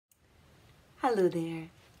Hello there,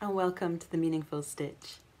 and welcome to The Meaningful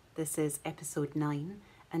Stitch. This is episode 9,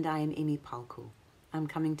 and I am Amy Palco. I'm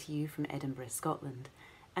coming to you from Edinburgh, Scotland,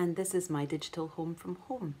 and this is my digital home from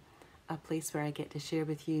home, a place where I get to share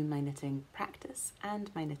with you my knitting practice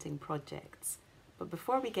and my knitting projects. But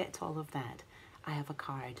before we get to all of that, I have a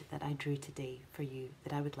card that I drew today for you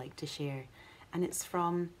that I would like to share, and it's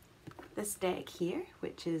from this deck here,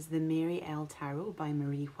 which is the Mary L. Tarot by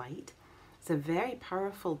Marie White. It's a very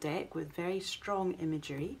powerful deck with very strong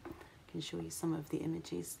imagery. I can show you some of the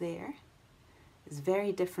images there. It's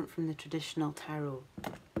very different from the traditional tarot.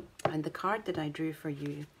 And the card that I drew for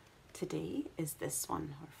you today is this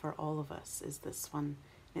one, or for all of us is this one.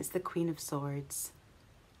 It's the Queen of Swords.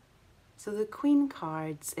 So the Queen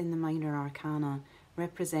cards in the Minor Arcana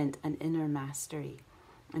represent an inner mastery.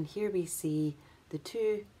 And here we see the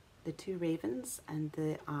two ravens and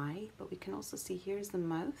the eye, but we can also see here's the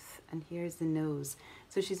mouth and here's the nose.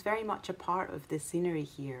 So she's very much a part of the scenery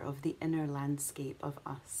here, of the inner landscape of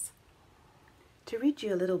us. To read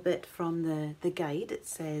you a little bit from the guide, it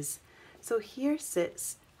says, "So here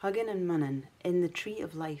sits Huggin and Munnin in the tree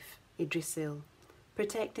of life, Idrisil,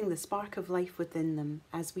 protecting the spark of life within them,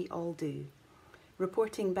 as we all do,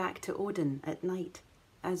 reporting back to Odin at night,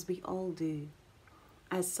 as we all do,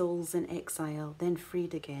 as souls in exile, then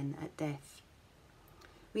freed again at death.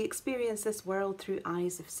 We experience this world through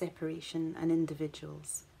eyes of separation and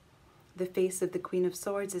individuals. The face of the Queen of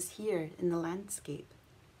Swords is here in the landscape.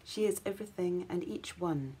 She is everything and each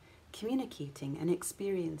one, communicating and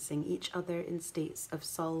experiencing each other in states of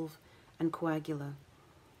solve and coagula,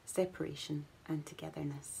 separation and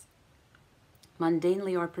togetherness.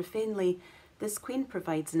 Mundanely or profanely, this Queen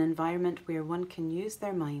provides an environment where one can use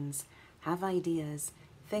their minds, have ideas,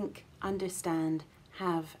 think, understand,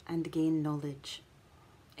 have and gain knowledge.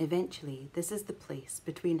 Eventually, this is the place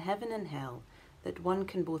between heaven and hell that one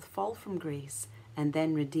can both fall from grace and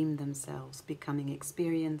then redeem themselves, becoming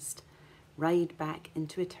experienced, ride back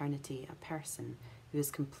into eternity, a person who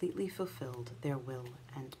has completely fulfilled their will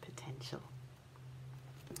and potential."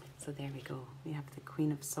 So there we go. We have the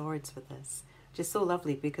Queen of Swords with us, which is so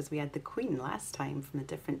lovely because we had the Queen last time from a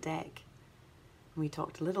different deck. We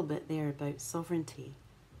talked a little bit there about sovereignty.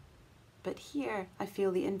 But here I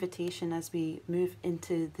feel the invitation as we move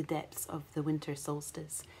into the depths of the winter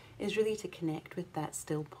solstice is really to connect with that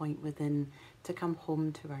still point within, to come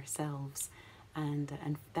home to ourselves. And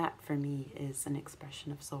that for me is an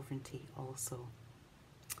expression of sovereignty also.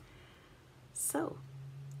 So,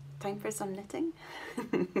 time for some knitting?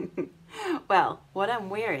 Well, what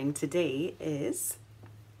I'm wearing today is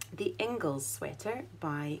the Ingalls sweater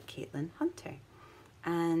by Caitlin Hunter.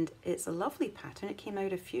 And it's a lovely pattern. It came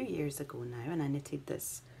out a few years ago now, and I knitted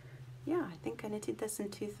this, I think I knitted this in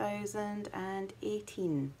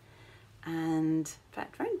 2018. And in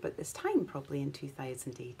fact, around about this time, probably in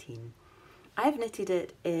 2018. I've knitted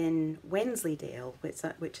it in Wensleydale,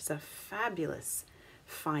 which is a fabulous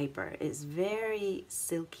fibre. It's very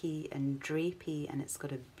silky and drapey, and it's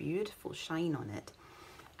got a beautiful shine on it.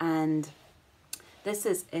 And this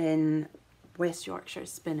is in West Yorkshire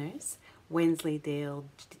Spinners, Wensleydale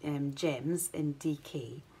Gems in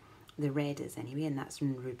DK. The red is anyway, and that's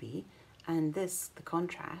in Ruby. And this, the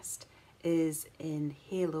contrast, is in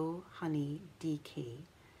Halo Honey DK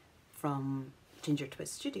from Ginger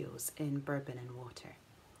Twist Studios in Bourbon and Water.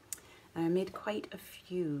 I made quite a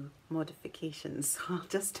few modifications, so I'll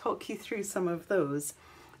just talk you through some of those.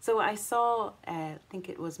 So I saw, I think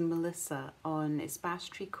it was Melissa on Espace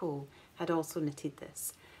Tricot had also knitted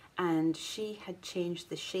this. And she had changed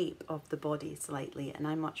the shape of the body slightly, and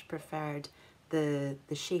I much preferred the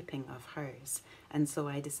shaping of hers. And so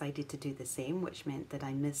I decided to do the same, which meant that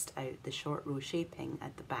I missed out the short row shaping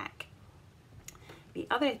at the back. The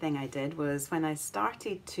other thing I did was when I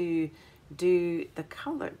started to do the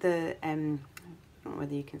colour, I don't know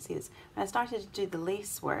whether you can see this, when I started to do the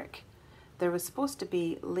lace work, there was supposed to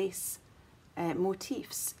be lace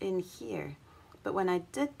motifs in here. But when I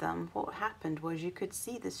did them, what happened was you could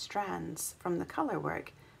see the strands from the colour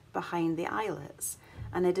work behind the eyelets.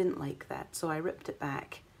 And I didn't like that, so I ripped it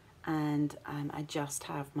back, and I just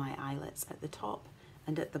have my eyelets at the top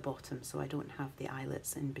and at the bottom, so I don't have the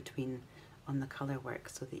eyelets in between on the colour work,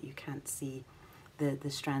 so that you can't see the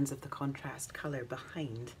strands of the contrast colour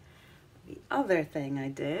behind. The other thing I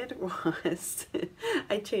did was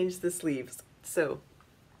I changed the sleeves. So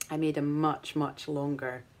I made a much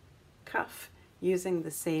longer cuff, using the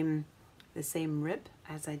same rib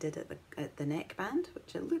as I did at the neckband,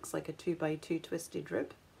 which it looks like a 2x2 twisted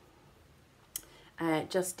rib,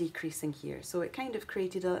 just decreasing here. So it kind of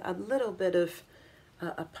created a little bit of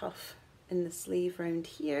a puff in the sleeve round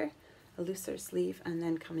here, a looser sleeve, and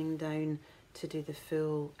then coming down to do the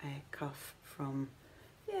full cuff from,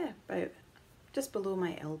 yeah, about just below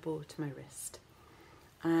my elbow to my wrist.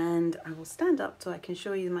 And I will stand up so I can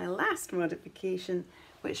show you my last modification,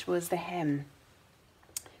 which was the hem,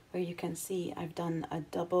 where you can see I've done I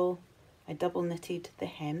double knitted the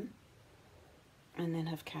hem and then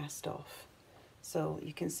have cast off. So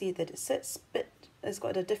you can see that it sits, but it's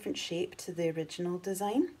got a different shape to the original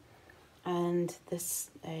design. And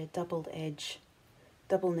this double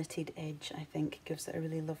knitted edge, I think, gives it a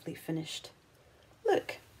really lovely finished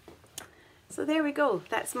look. So there we go.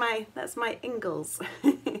 That's my Ingalls.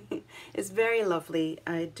 It's very lovely.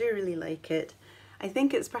 I do really like it. I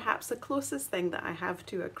think it's perhaps the closest thing that I have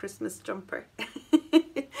to a Christmas jumper.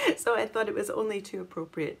 So I thought it was only too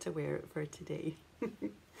appropriate to wear it for today.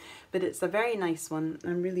 But it's a very nice one.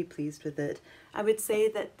 I'm really pleased with it. I would say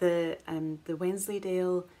that the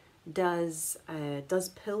Wensleydale does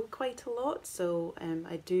pill quite a lot, so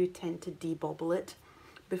I do tend to debobble it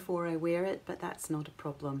before I wear it, but that's not a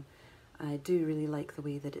problem. I do really like the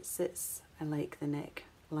way that it sits. I like the neck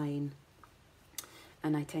line,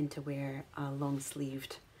 and I tend to wear a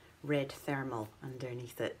long-sleeved red thermal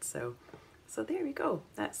underneath it. So there we go.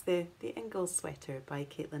 That's the Ingalls sweater by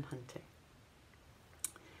Caitlin Hunter.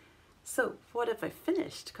 So what have I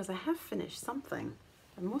finished? Because I have finished something.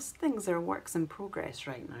 Most things are works in progress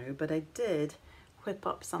right now, but I did whip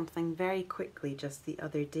up something very quickly just the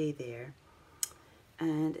other day there,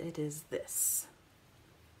 and it is this.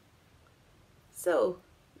 So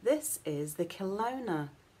this is the Kelowna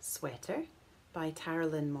sweater by Tara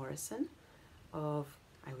Lynn Morrison of,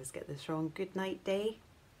 I always get this wrong, Good Night Day.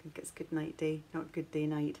 I think it's Good Night Day, not Good Day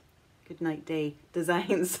Night. Good Night Day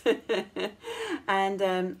Designs. And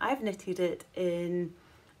I've knitted it in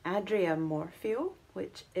ANDREA Morpheo,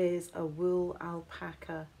 which is a wool,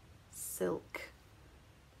 alpaca, silk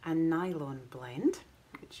and nylon blend,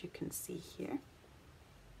 which you can see here.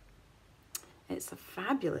 It's a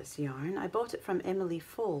fabulous yarn. I bought it from Emily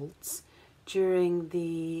Folds during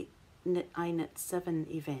the I Knit 7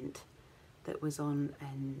 event that was on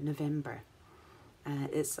in November.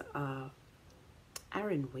 It's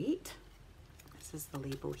Aran Weight. This is the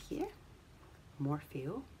label here.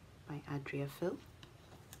 Morpheo by Adria Phil.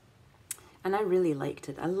 And I really liked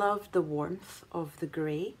it. I loved the warmth of the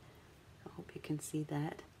grey. I hope you can see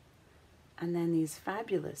that. And then these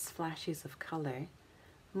fabulous flashes of colour.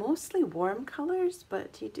 Mostly warm colours,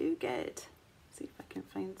 but you do get, see if I can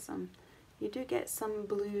find some, you do get some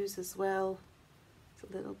blues as well.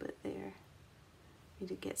 It's a little bit there. You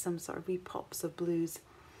do get some sort of wee pops of blues.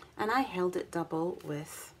 And I held it double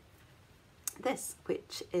with this,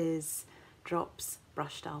 which is Drops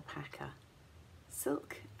Brushed Alpaca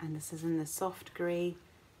Silk, and this is in the soft grey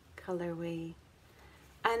colourway.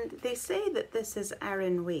 And they say that this is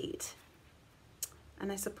Aran Weight,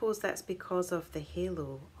 and I suppose that's because of the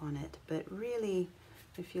halo on it, but really,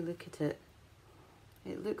 if you look at it,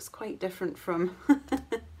 it looks quite different from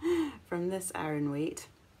from this Aran Weight.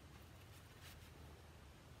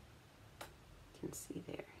 You can see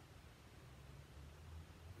there.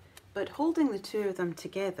 But holding the two of them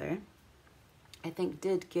together, I think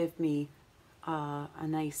did give me a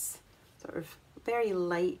nice sort of very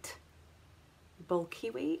light, bulky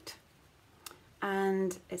weight.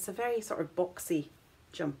 And it's a very sort of boxy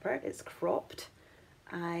jumper. It's cropped.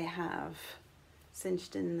 I have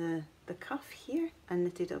cinched in the cuff here and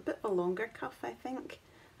knitted a bit of a longer cuff, I think,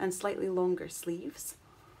 and slightly longer sleeves.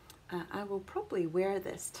 I will probably wear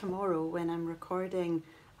this tomorrow when I'm recording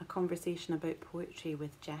a conversation about poetry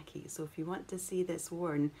with Jackie. So if you want to see this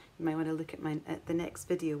worn, you might want to look at the next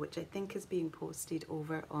video, which I think is being posted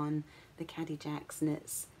over on the Caddy Jacks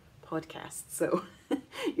Knits podcast. So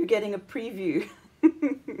you're getting a preview.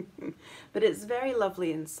 But it's very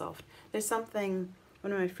lovely and soft. There's something,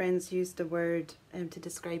 one of my friends used a word to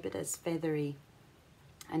describe it as feathery,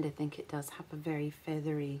 and I think it does have a very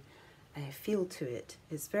feathery feel to it.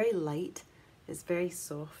 It's very light, it's very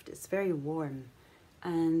soft, it's very warm.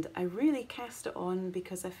 And I really cast it on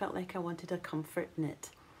because I felt like I wanted a comfort knit,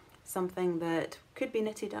 something that could be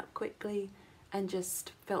knitted up quickly and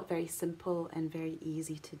just felt very simple and very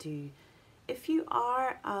easy to do. If you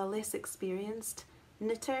are a less experienced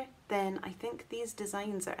knitter, then I think these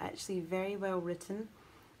designs are actually very well written.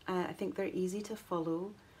 I think they're easy to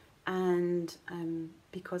follow, and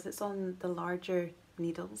because it's on the larger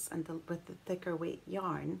needles and with the thicker weight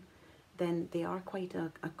yarn, then they are quite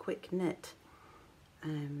a quick knit.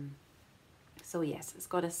 So yes, it's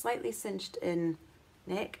got a slightly cinched in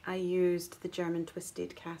neck. I used the German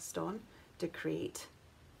twisted cast on to create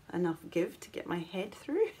enough give to get my head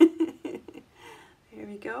through. There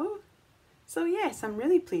we go. So yes, I'm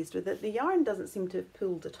really pleased with it. The yarn doesn't seem to have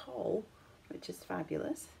pulled at all. which is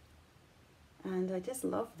fabulous. And I just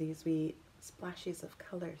love these wee splashes of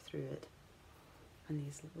colour through it and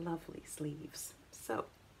these lovely sleeves. So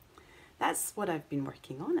that's what I've been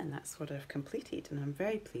working on, and that's what I've completed, and I'm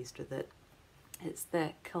very pleased with it. It's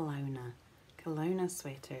the Kelowna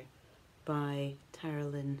sweater by Tara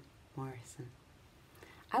Lynn Morrison.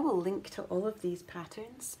 I will link to all of these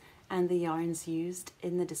patterns and the yarns used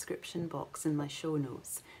in the description box in my show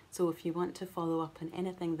notes. So if you want to follow up on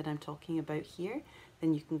anything that I'm talking about here,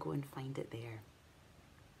 then you can go and find it there.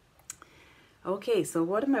 Okay, so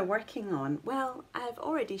what am I working on? Well, I've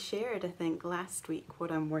already shared, I think, last week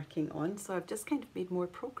what I'm working on, so I've just kind of made more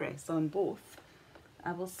progress on both.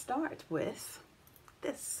 I will start with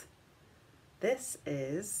this. This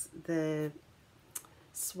is the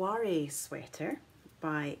Soiree sweater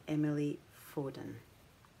by Emily Foden.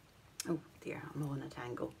 Oh dear, I'm all in a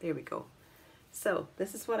tangle. There we go. So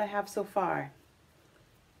this is what I have so far.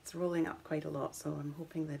 It's rolling up quite a lot, so I'm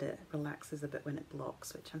hoping that it relaxes a bit when it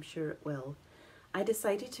blocks, which I'm sure it will. I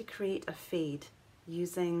decided to create a fade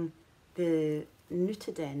using the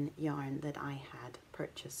Nutiden yarn that I had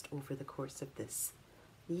purchased over the course of this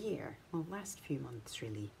year, well, last few months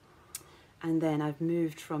really. And then I've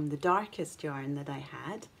moved from the darkest yarn that I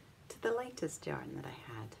had to the lightest yarn that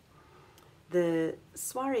I had. The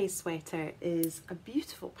Soiree sweater is a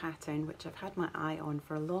beautiful pattern which I've had my eye on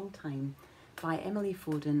for a long time, by Emily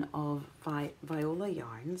Foden of Viola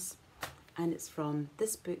Yarns, and it's from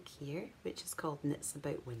this book here, which is called Knits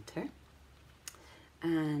About Winter.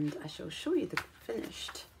 And I shall show you the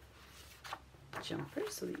finished jumper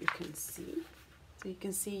so that you can see. So you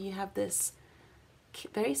can see you have this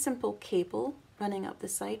very simple cable running up the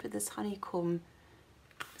side with this honeycomb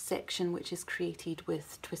section which is created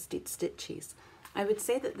with twisted stitches. I would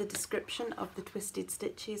say that the description of the twisted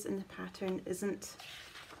stitches in the pattern isn't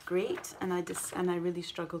great, and I really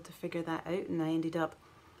struggled to figure that out, and I ended up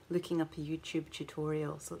looking up a YouTube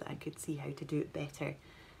tutorial so that I could see how to do it better.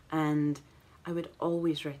 And I would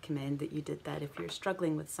always recommend that you did that if you're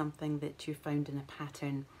struggling with something that you found in a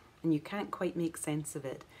pattern and you can't quite make sense of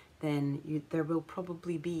it. Then there will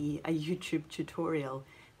probably be a YouTube tutorial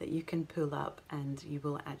that you can pull up, and you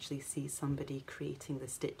will actually see somebody creating the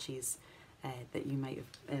stitches that you might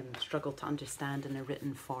have struggled to understand in a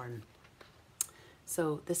written form.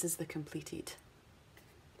 So this is the completed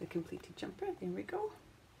jumper. There we go.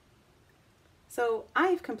 So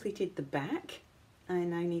I've completed the back. I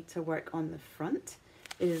now need to work on the front.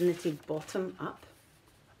 It is knitted bottom up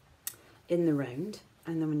in the round,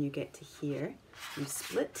 and then when you get to here, you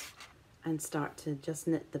split and start to just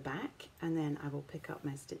knit the back, and then I will pick up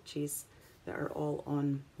my stitches that are all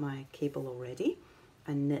on my cable already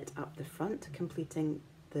and knit up the front, completing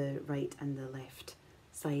the right and the left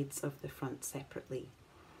sides of the front separately.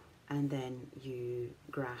 And then you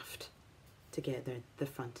graft together the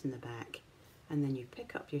front and the back, and then you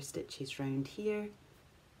pick up your stitches round here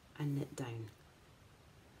and knit down.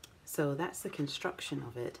 So that's the construction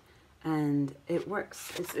of it, and it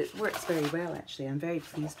works very well actually. I'm very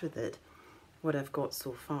pleased with it, what I've got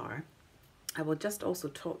so far. I will just also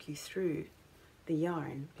talk you through the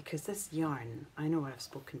yarn, because this yarn, I know I've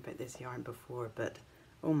spoken about this yarn before, but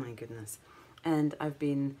oh my goodness. And I've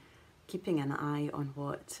been keeping an eye on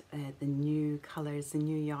what the new colours, the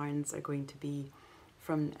new yarns are going to be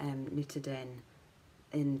from Nutiden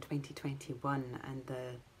in 2021, and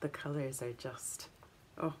the colours are just,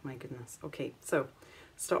 oh my goodness. Okay, so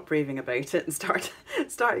stop raving about it and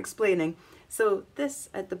start explaining. So this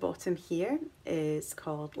at the bottom here is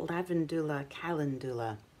called Lavandula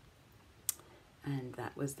Calendula, and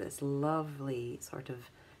that was this lovely sort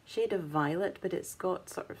of shade of violet, but it's got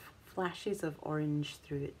sort of flashes of orange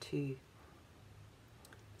through it too.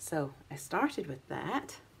 So I started with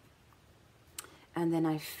that, and then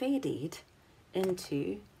I faded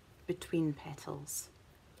into Between Petals,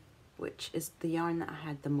 which is the yarn that I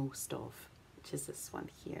had the most of, which is this one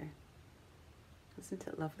here. Isn't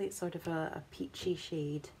it lovely? It's sort of a peachy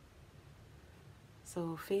shade.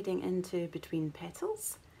 So fading into Between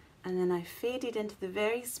Petals, and then I faded into the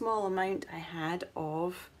very small amount I had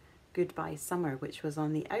of Goodbye Summer, which was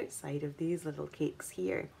on the outside of these little cakes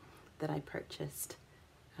here that I purchased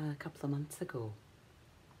a couple of months ago.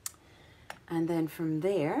 And then from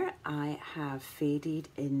there I have faded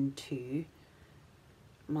into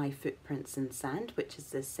my Footprints in Sand, which is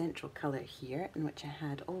this central colour here, and which I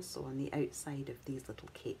had also on the outside of these little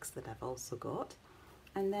cakes that I've also got.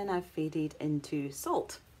 And then I've faded into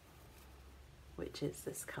Salt, which is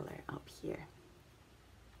this colour up here,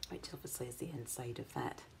 which obviously is the inside of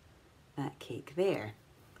that cake there.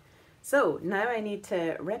 So now I need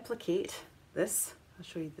to replicate this. I'll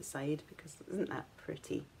show you the side, because isn't that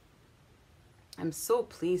pretty? I'm so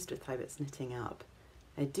pleased with how it's knitting up.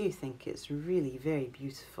 I do think it's really very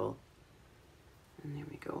beautiful. And there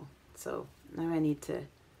we go. So now I need to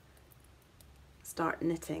start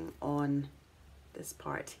knitting on this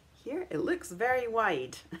part here. It looks very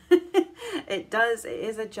wide. It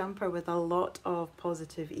is a jumper with a lot of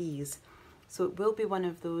positive ease. So it will be one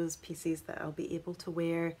of those pieces that I'll be able to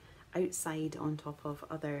wear outside on top of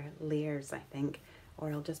other layers, I think,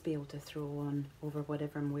 or I'll just be able to throw on over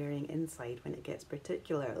whatever I'm wearing inside when it gets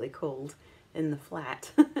particularly cold in the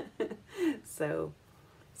flat. So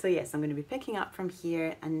yes, I'm going to be picking up from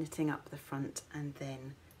here and knitting up the front and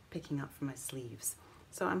then picking up from my sleeves.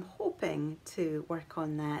 So I'm hoping to work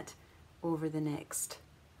on that over the next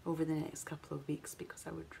couple of weeks, because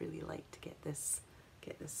I would really like to get this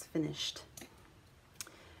finished.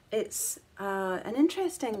 It's an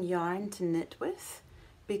interesting yarn to knit with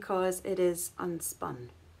because it is unspun.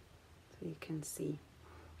 So you can see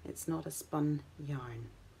it's not a spun yarn.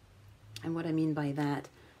 And what I mean by that,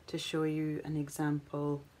 to show you an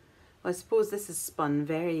example, well, I suppose this is spun,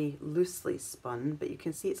 very loosely spun, but you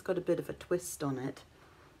can see it's got a bit of a twist on it.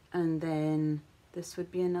 And then this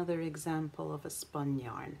would be another example of a spun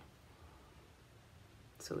yarn.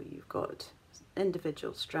 So you've got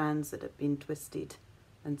individual strands that have been twisted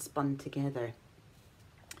and spun together.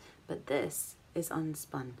 But this is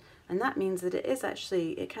unspun, and that means that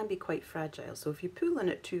it can be quite fragile. So if you pull on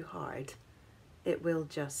it too hard, it will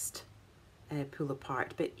just pull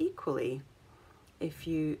apart. But equally, if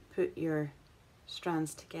you put your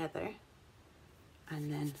strands together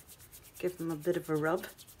and then give them a bit of a rub,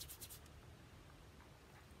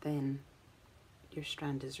 then your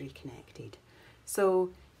strand is reconnected.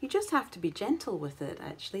 So you just have to be gentle with it,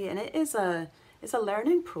 actually, and it's a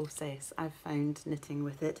learning process, I've found, knitting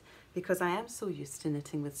with it, because I am so used to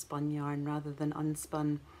knitting with spun yarn rather than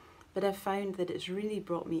unspun. But I've found that it's really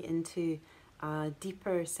brought me into a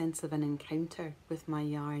deeper sense of an encounter with my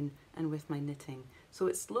yarn and with my knitting. So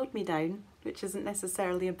it slowed me down, which isn't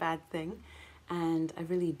necessarily a bad thing, and I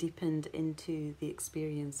really deepened into the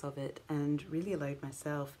experience of it and really allowed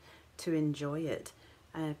myself to enjoy it,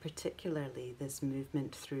 particularly this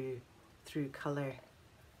movement through colour,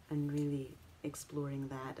 and really exploring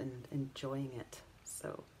that and enjoying it.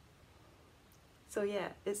 So yeah,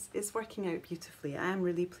 it's working out beautifully. I am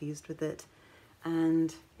really pleased with it,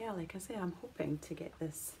 and yeah, like I say, I'm hoping to get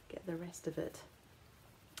the rest of it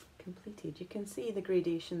completed. You can see the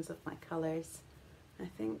gradations of my colours, I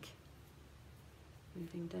think,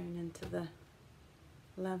 moving down into the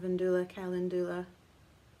lavandula, calendula,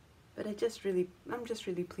 but I'm just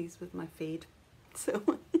really pleased with my fade, so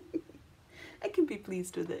I can be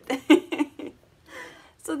pleased with it.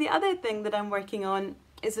 So the other thing that I'm working on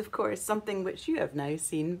is, of course, something which you have now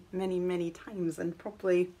seen many, many times, and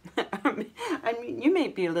probably, I mean, you may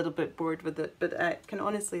be a little bit bored with it, but I can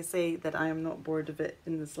honestly say that I am not bored of it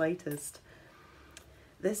in the slightest.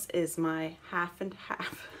 This is my half and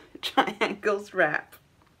half triangles wrap,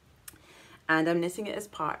 and I'm knitting it as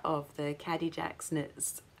part of the Caddy Jacks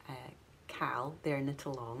Knits CAL, their knit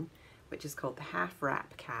along, which is called the half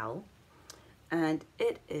wrap CAL, and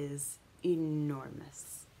it is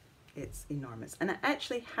enormous. It's enormous, and I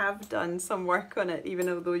actually have done some work on it, even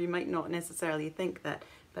though you might not necessarily think that,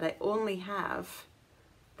 but I only have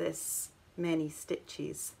this many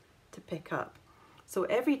stitches to pick up. So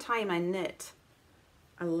every time I knit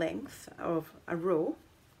a length of a row,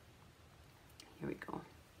 here we go,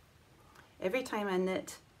 every time I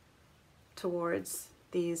knit towards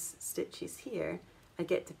these stitches here, I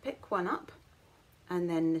get to pick one up and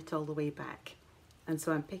then knit all the way back. And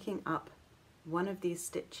so I'm picking up one of these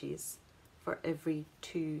stitches for every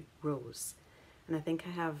 2 rows, and I think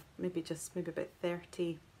I have maybe about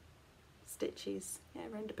 30 stitches, yeah,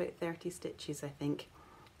 around about 30 stitches I think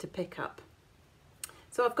to pick up.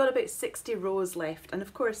 So I've got about 60 rows left, and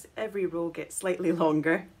of course every row gets slightly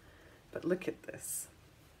longer, but look at this,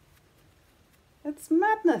 it's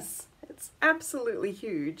madness, it's absolutely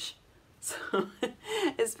huge. So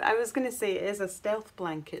I was going to say it is a stealth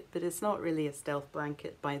blanket, but it's not really a stealth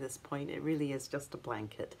blanket by this point. It really is just a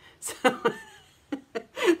blanket. So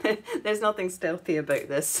there's nothing stealthy about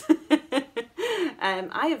this.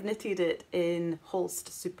 I have knitted it in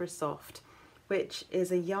Holst Super Soft, which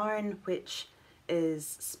is a yarn which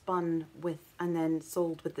is spun with and then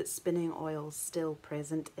sold with its spinning oil still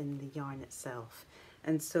present in the yarn itself.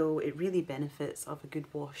 And so it really benefits of a good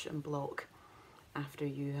wash and block after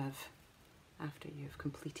you've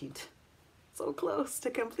completed. So close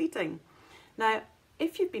to completing. Now,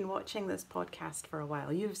 if you've been watching this podcast for a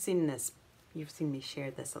while, you've seen me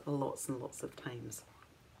share this lots and lots of times.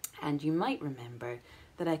 And you might remember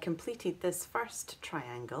that I completed this first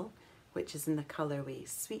triangle which is in the colourway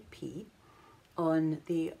Sweet Pea, on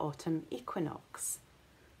the autumn equinox.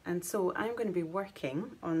 And so I'm going to be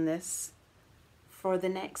working on this for the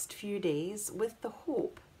next few days with the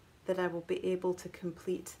hope that I will be able to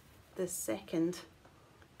complete the second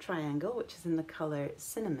triangle, which is in the colour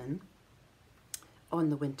Cinnamon, on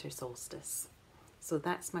the winter solstice. So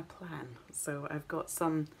that's my plan. So I've got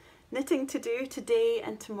some knitting to do today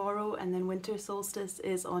and tomorrow, and then winter solstice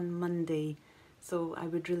is on Monday. So I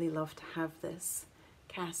would really love to have this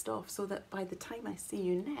cast off so that by the time I see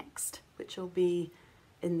you next, which will be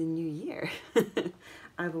in the new year,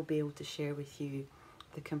 I will be able to share with you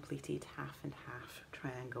the completed half and half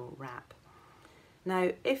triangle wrap.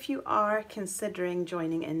 Now, if you are considering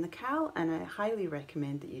joining in the KAL, and I highly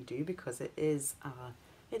recommend that you do, because it is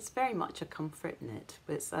it's very much a comfort knit,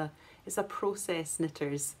 but it's a process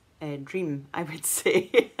knitter's dream, I would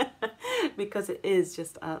say, because it is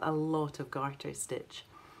just a lot of garter stitch.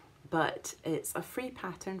 But it's a free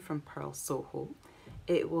pattern from Purl Soho.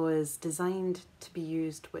 It was designed to be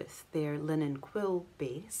used with their linen quill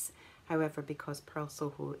base. However, because Purl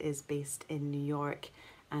Soho is based in New York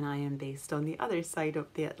and I am based on the other side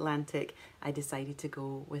of the Atlantic, I decided to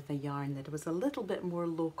go with a yarn that was a little bit more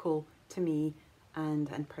local to me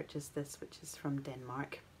and purchased this, which is from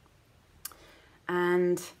Denmark.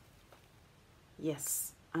 And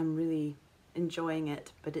yes, I'm really enjoying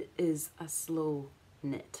it, but it is a slow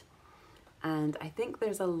knit. And I think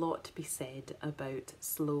there's a lot to be said about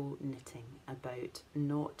slow knitting, about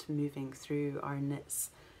not moving through our knits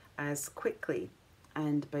as quickly,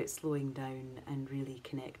 and about slowing down and really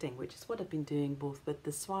connecting, which is what I've been doing both with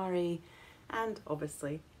the soiree and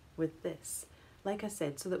obviously with this. Like I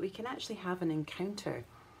said, so that we can actually have an encounter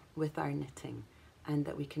with our knitting and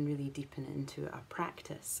that we can really deepen into a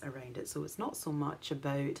practice around it. So it's not so much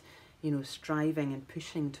about, you know, striving and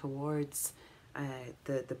pushing towards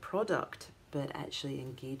the product, but actually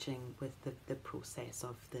engaging with the process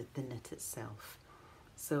of the knit itself.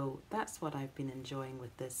 So that's what I've been enjoying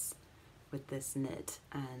with this knit.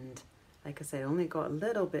 And like I said, I only got a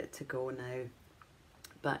little bit to go now,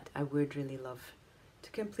 but I would really love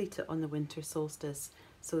to complete it on the winter solstice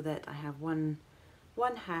so that I have one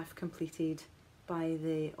half completed by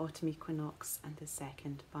the autumn equinox and the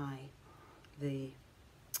second by the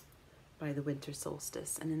winter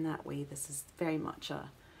solstice. And in that way, this is very much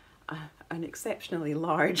an exceptionally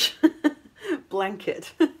large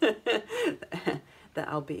blanket that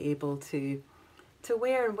I'll be able to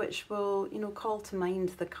wear, which will, you know, call to mind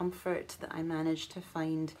the comfort that I managed to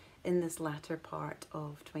find in this latter part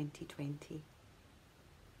of 2020.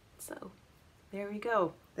 So there we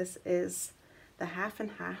go. This is the half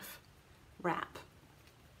and half wrap,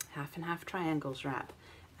 half and half triangles wrap,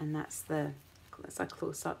 and that's a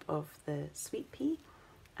close-up of the sweet pea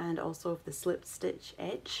and also of the slip stitch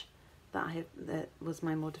edge that was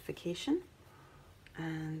my modification.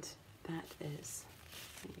 And that is,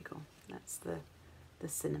 there you go, that's the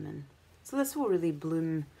cinnamon. So this will really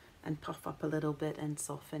bloom and puff up a little bit and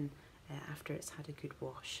soften after it's had a good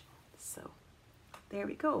wash. So there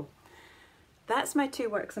we go. That's my two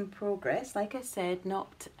works in progress. Like I said,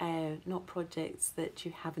 not projects that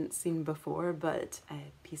you haven't seen before, but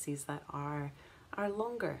pieces that are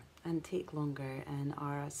longer and take longer and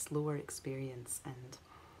are a slower experience. And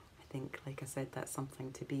I think, like I said, that's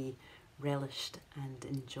something to be relished and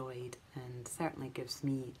enjoyed, and certainly gives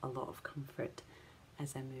me a lot of comfort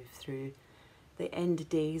as I move through the end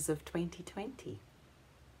days of 2020.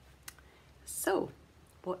 So,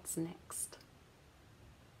 what's next?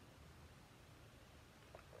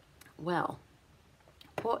 Well,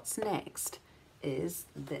 what's next is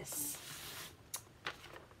this.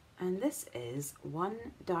 And this is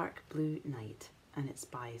One Dark Blue Night, and it's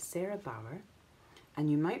by Sara Bauer. And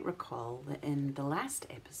you might recall that in the last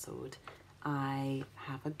episode, I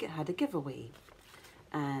had a giveaway,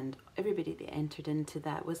 and everybody that entered into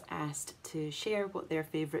that was asked to share what their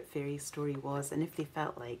favourite fairy story was, and if they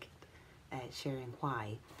felt like sharing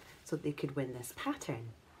why, so that they could win this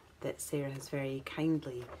pattern that Sarah has very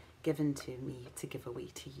kindly given to me to give away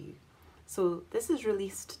to you. So this is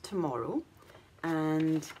released tomorrow,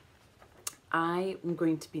 and I am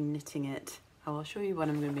going to be knitting it. I'll show you what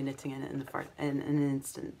I'm going to be knitting in it in an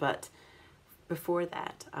instant, but before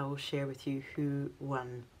that I will share with you who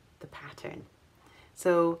won the pattern.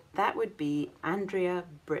 So that would be ANDREA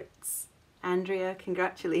BRITZ. Andrea,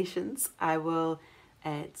 congratulations. I will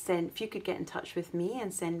if you could get in touch with me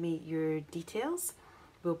and send me your details,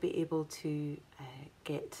 we'll be able to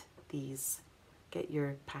get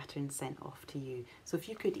your pattern sent off to you. So if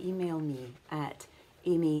you could email me at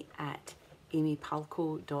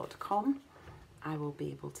amy@amypalco.com, I will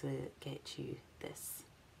be able to get you this.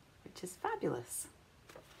 which is fabulous.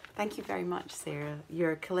 Thank you very much, Sarah.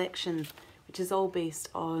 Your collection, which is all based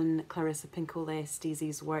on Clarissa Pinkola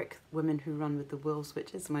Estese's work, Women Who Run with the Wolves,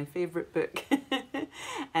 which is my favourite book,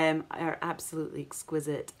 are absolutely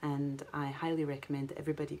exquisite, and I highly recommend that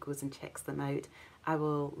everybody goes and checks them out. I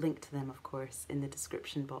will link to them, of course, in the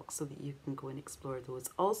description box so that you can go and explore those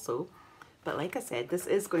also. But like I said, this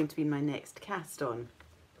is going to be my next cast on,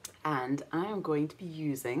 and I am going to be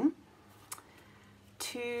using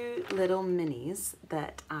 2 little minis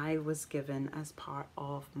that I was given as part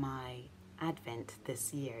of my Advent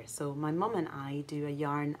this year. So my mum and I do a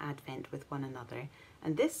yarn Advent with one another,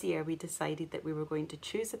 and this year we decided that we were going to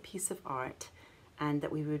choose a piece of art and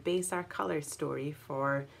that we would base our colour story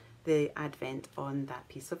for the Advent on that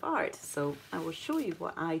piece of art. So I will show you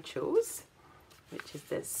what I chose, which is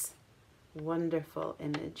this wonderful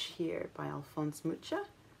image here by Alphonse Mucha,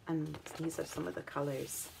 and these are some of the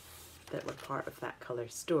colours that were part of that colour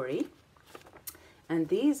story. And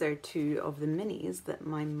these are 2 of the minis that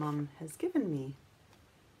my mum has given me.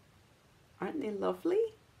 Aren't they lovely?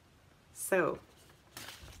 So,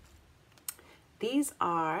 these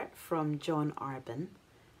are from John Arbon,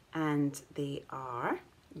 and they are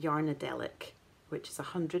Yarnadelic, which is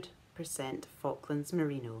 100% Falklands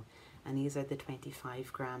Merino, and these are the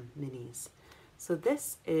 25-gram minis. So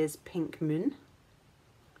this is Pink Moon,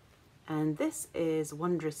 and this is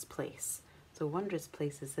Wondrous Place. So Wondrous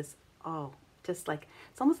Place is this, oh, just like,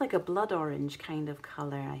 it's almost like a blood orange kind of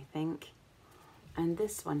colour, I think. And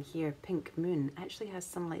this one here, Pink Moon, actually has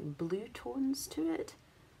some like blue tones to it.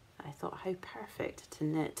 I thought how perfect to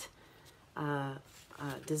knit a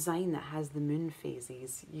design that has the moon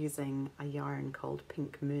phases using a yarn called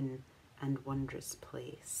Pink Moon and Wondrous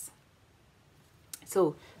Place.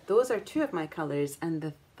 So those are 2 of my colours, and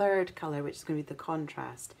the 3rd colour, which is going to be the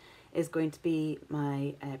contrast, is going to be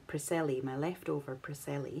my Preseli, my leftover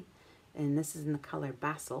Preseli, and this is in the colour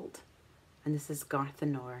Basalt, and this is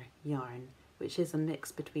Garthenor yarn, which is a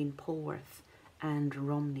mix between Polwarth and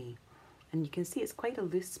Romney. And you can see it's quite a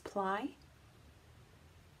loose ply,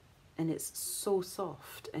 and it's so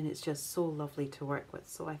soft, and it's just so lovely to work with.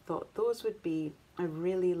 So I thought those would be a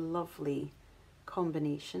really lovely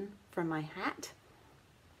combination for my hat,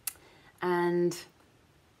 and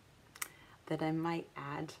that I might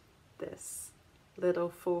add this little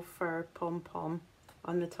faux fur pom-pom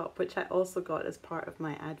on the top, which I also got as part of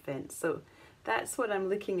my Advent. So that's what I'm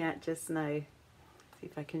looking at just now. See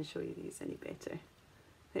if I can show you these any better.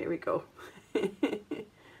 There we go.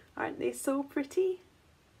 Aren't they so pretty?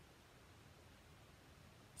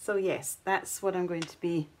 So yes, that's what I'm going to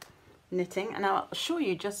be knitting, and I'll show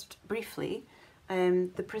you just briefly.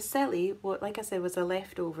 The Preseli, what, like I said, was a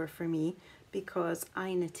leftover for me because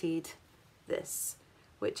I knitted this,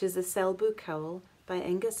 which is a Selbu cowl by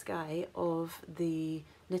Inga Skye of the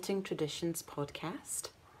Knitting Traditions podcast,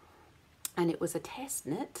 and it was a test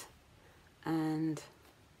knit, and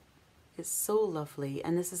it's so lovely.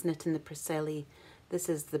 And this is knit in the Preseli, this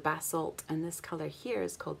is the Basalt, and this colour here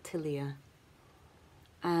is called Tilia.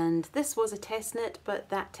 And this was a test knit, but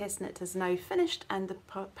that test knit is now finished and the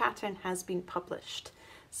pattern has been published.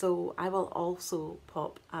 So I will also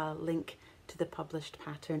pop a link to the published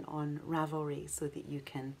pattern on Ravelry so that you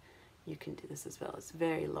can do this as well. It's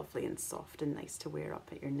very lovely and soft and nice to wear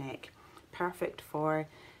up at your neck. Perfect for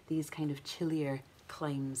these kind of chillier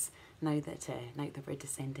climes now that we're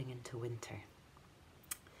descending into winter.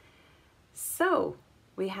 So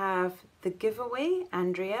we have the giveaway.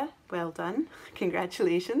 Andrea, well done.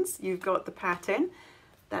 Congratulations, you've got the pattern.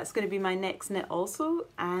 That's going to be my next knit also.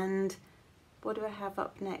 And what do I have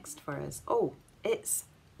up next for us? Oh, it's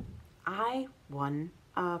I won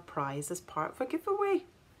a prize as part of a giveaway.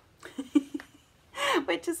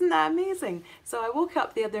 Which isn't that amazing? So I woke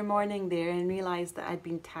up the other morning there and realised that I'd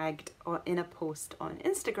been tagged in a post on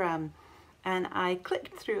Instagram, and I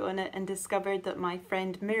clicked through on it and discovered that my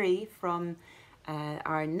friend Miri from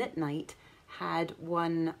our knit night had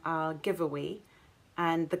won a giveaway,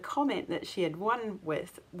 and the comment that she had won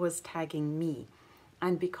with was tagging me,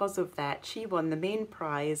 and because of that she won the main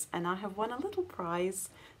prize and I have won a little prize.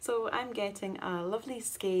 So I'm getting a lovely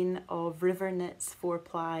skein of River Knits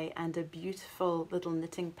 4-ply and a beautiful little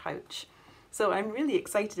knitting pouch. So I'm really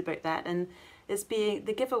excited about that, and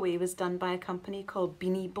the giveaway was done by a company called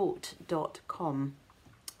beanieboat.com,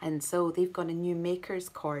 and so they've got a new Maker's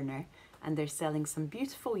Corner and they're selling some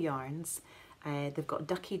beautiful yarns. They've got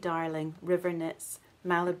Ducky Darling, River Knits,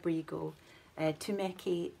 Malabrigo,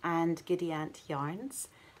 Tumeki and Giddy Ant yarns,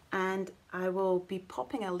 and I will be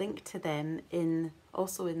popping a link to them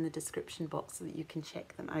also in the description box so that you can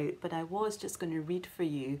check them out. But I was just going to read for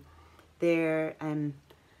you their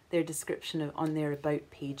their description on their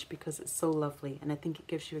About page because it's so lovely, and I think it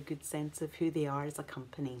gives you a good sense of who they are as a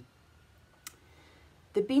company.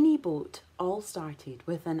 The Beanie Boat all started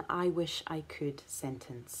with an "I wish I could"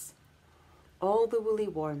 sentence. All the woolly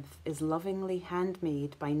warmth is lovingly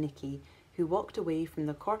handmade by Nikki, who walked away from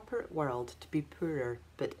the corporate world to be poorer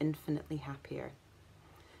but infinitely happier.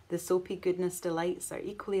 The soapy goodness delights are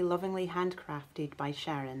equally lovingly handcrafted by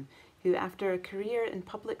Sharon, who, after a career in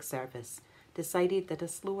public service, decided that a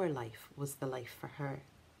slower life was the life for her.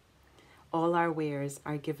 All our wares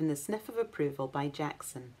are given the sniff of approval by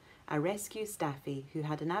Jackson, a rescue staffie who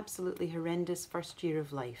had an absolutely horrendous first year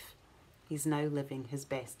of life. He's now living his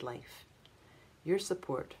best life. Your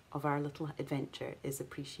support of our little adventure is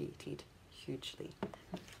appreciated hugely.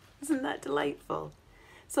 Isn't that delightful?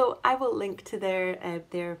 So I will link to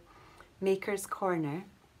their Maker's Corner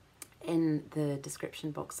in the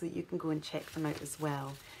description box so that you can go and check them out as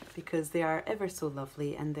well, because they are ever so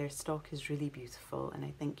lovely and their stock is really beautiful, and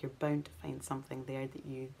I think you're bound to find something there that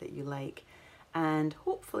you like. And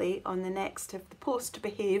hopefully on the next, if the post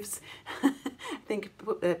behaves, I think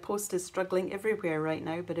the post is struggling everywhere right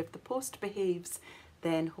now, but if the post behaves,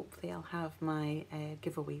 then hopefully I'll have my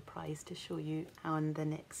giveaway prize to show you on the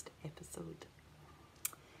next episode.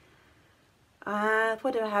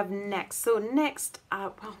 What do I have next? So next,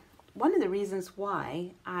 well, one of the reasons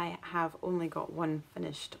why I have only got one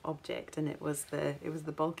finished object, and it was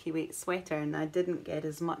the bulky weight sweater, and I didn't get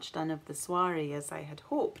as much done of the soiree as I had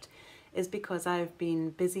hoped, is because I've been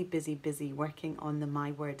busy working on the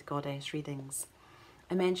My Word Goddess readings.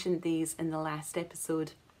 I mentioned these in the last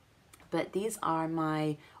episode, but these are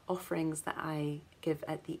my offerings that I give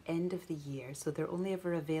at the end of the year, so they're only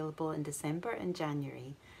ever available in December and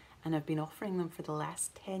January, and I've been offering them for the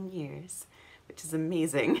last 10 years, which is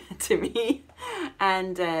amazing to me.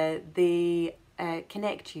 And they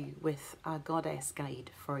connect you with a goddess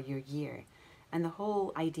guide for your year. And the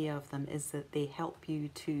whole idea of them is that they help you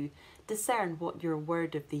to discern what your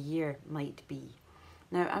word of the year might be.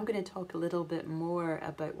 Now, I'm going to talk a little bit more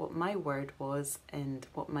about what my word was and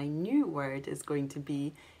what my new word is going to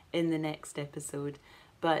be in the next episode.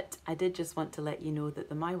 But I did just want to let you know that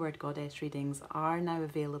the My Word Goddess readings are now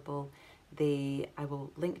available. I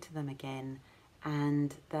will link to them again,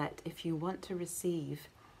 and that if you want to receive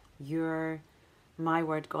your My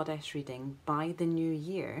Word Goddess reading by the new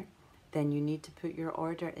year, then you need to put your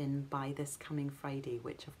order in by this coming Friday,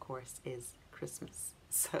 which of course is Christmas.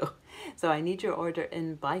 So I need your order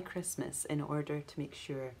in by Christmas in order to make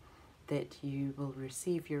sure that you will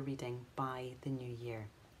receive your reading by the new year.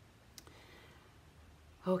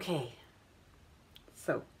 Okay,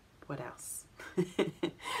 so what else?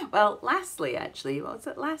 Well, lastly, actually, was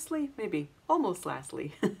it lastly? Maybe, almost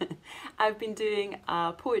lastly. I've been doing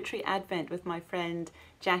a poetry advent with my friend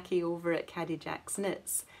Jackie over at Caddy Jack's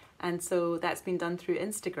Knits, and so that's been done through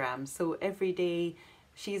Instagram. So every day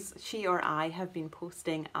she or I have been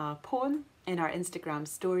posting a poem in our Instagram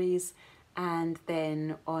stories, and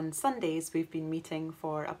then on Sundays we've been meeting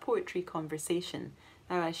for a poetry conversation.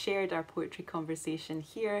 Now, I shared our poetry conversation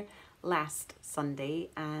here last Sunday,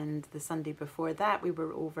 and the Sunday before that we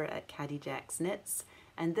were over at Caddy Jack's Knits,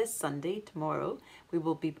 and this Sunday, tomorrow, we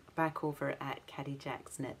will be back over at Caddy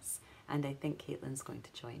Jack's Knits, and I think Caitlin's going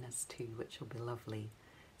to join us too, which will be lovely.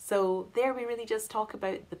 So there we really just talk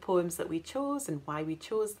about the poems that we chose and why we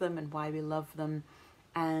chose them and why we love them,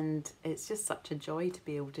 and it's just such a joy to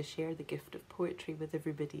be able to share the gift of poetry with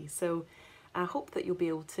everybody. So I hope that you'll be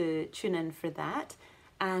able to tune in for that.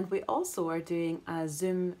 And we also are doing a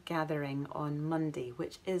Zoom gathering on Monday,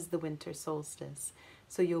 which is the winter solstice.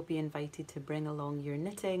 So you'll be invited to bring along your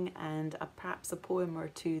knitting and perhaps a poem or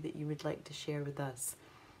two that you would like to share with us.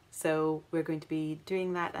 So we're going to be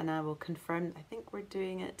doing that, and I will confirm, I think we're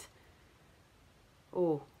doing it,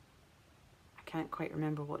 I can't quite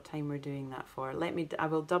remember what time we're doing that for. I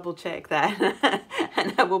will double check that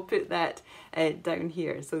and I will put that down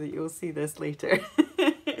here so that you'll see this later.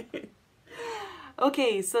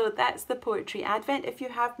 Okay, so that's the Poetry Advent. If you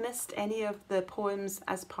have missed any of the poems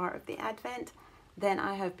as part of the Advent, then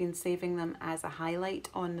I have been saving them as a highlight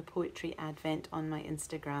on the Poetry Advent on my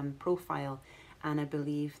Instagram profile, and I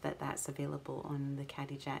believe that that's available on the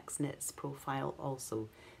Caddy Jack's Knits profile also.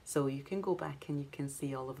 So you can go back and you can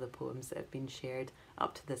see all of the poems that have been shared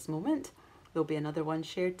up to this moment. There'll be another one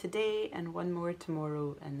shared today and one more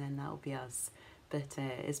tomorrow, and then that'll be us. But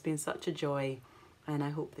it's been such a joy, and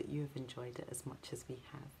I hope that you have enjoyed it as much as we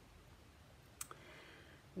have.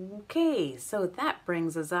 Okay, so that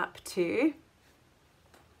brings us up to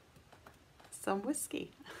some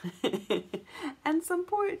whiskey and some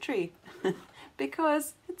poetry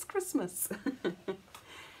because it's Christmas.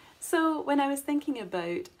 So when I was thinking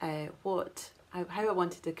about how I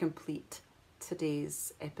wanted to complete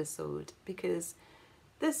today's episode, because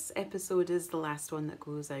this episode is the last one that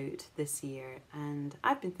goes out this year, and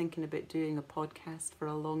I've been thinking about doing a podcast for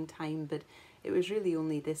a long time, but it was really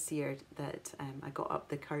only this year that I got up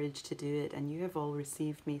the courage to do it, and you have all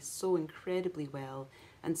received me so incredibly well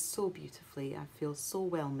and so beautifully. I feel so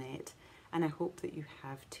well met, and I hope that you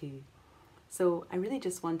have too. So I really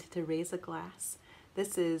just wanted to raise a glass.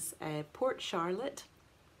 This is Port Charlotte,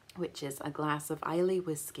 which is a glass of Islay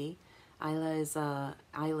whiskey. Islay is an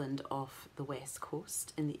island off the west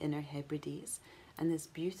coast in the Inner Hebrides, and this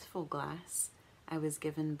beautiful glass I was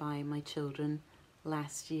given by my children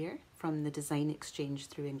last year from the design exchange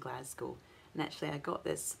through in Glasgow. And actually I got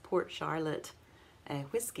this Port Charlotte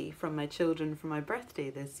whiskey from my children for my birthday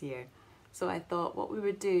this year. So I thought what we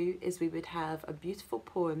would do is we would have a beautiful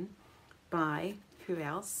poem by, who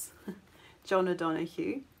else? John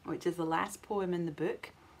O'Donoghue, which is the last poem in the book,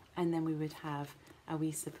 and then we would have a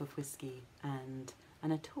wee sip of whiskey and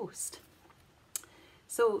a toast.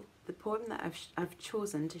 So the poem that I've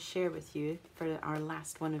chosen to share with you for our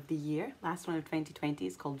last one of the year, last one of 2020,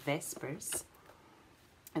 is called Vespers.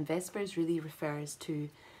 And Vespers really refers to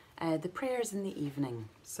the prayers in the evening.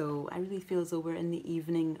 So I really feel as though we're in the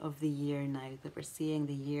evening of the year now, that we're seeing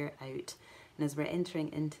the year out. And as we're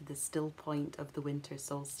entering into the still point of the winter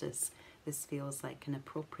solstice, this feels like an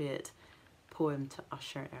appropriate poem to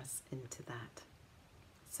usher us into that.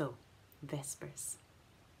 So, Vespers.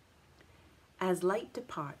 As light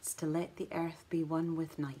departs to let the earth be one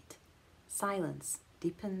with night, silence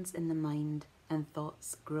deepens in the mind and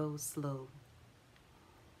thoughts grow slow.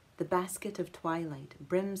 The basket of twilight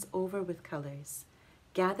brims over with colours,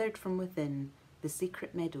 gathered from within the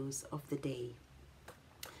secret meadows of the day,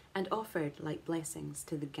 and offered like blessings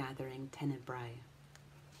to the gathering tenebrae.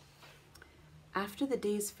 After the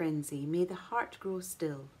day's frenzy, may the heart grow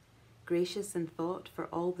still, gracious in thought for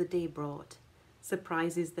all the day brought,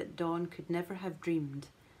 surprises that dawn could never have dreamed,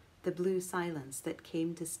 the blue silence that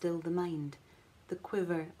came to still the mind, the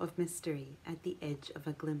quiver of mystery at the edge of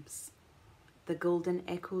a glimpse, the golden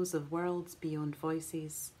echoes of worlds beyond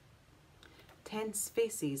voices, tense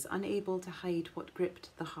faces unable to hide what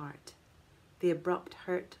gripped the heart, the abrupt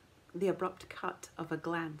cut of a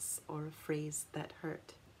glance or a phrase that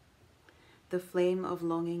hurt, the flame of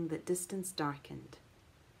longing that distance darkened,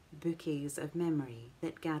 bouquets of memory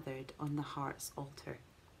that gathered on the heart's altar,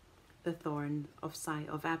 the thorn of sigh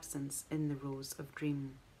of absence in the rose of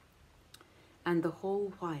dream, and the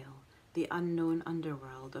whole while the unknown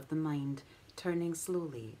underworld of the mind turning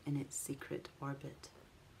slowly in its secret orbit.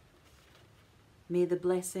 May the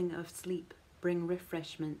blessing of sleep bring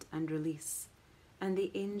refreshment and release, and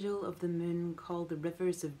the angel of the moon call the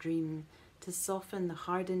rivers of dream to soften the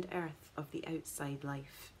hardened earth of the outside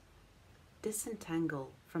life. Disentangle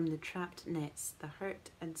from the trapped nets the hurt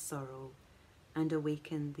and sorrow, and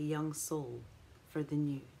awaken the young soul for the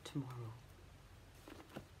new tomorrow.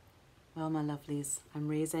 Well, my lovelies, I'm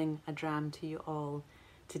raising a dram to you all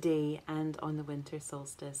today and on the winter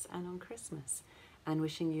solstice and on Christmas, and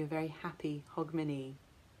wishing you a very happy Hogmanay.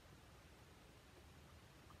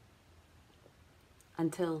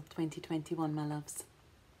 Until 2021, my loves.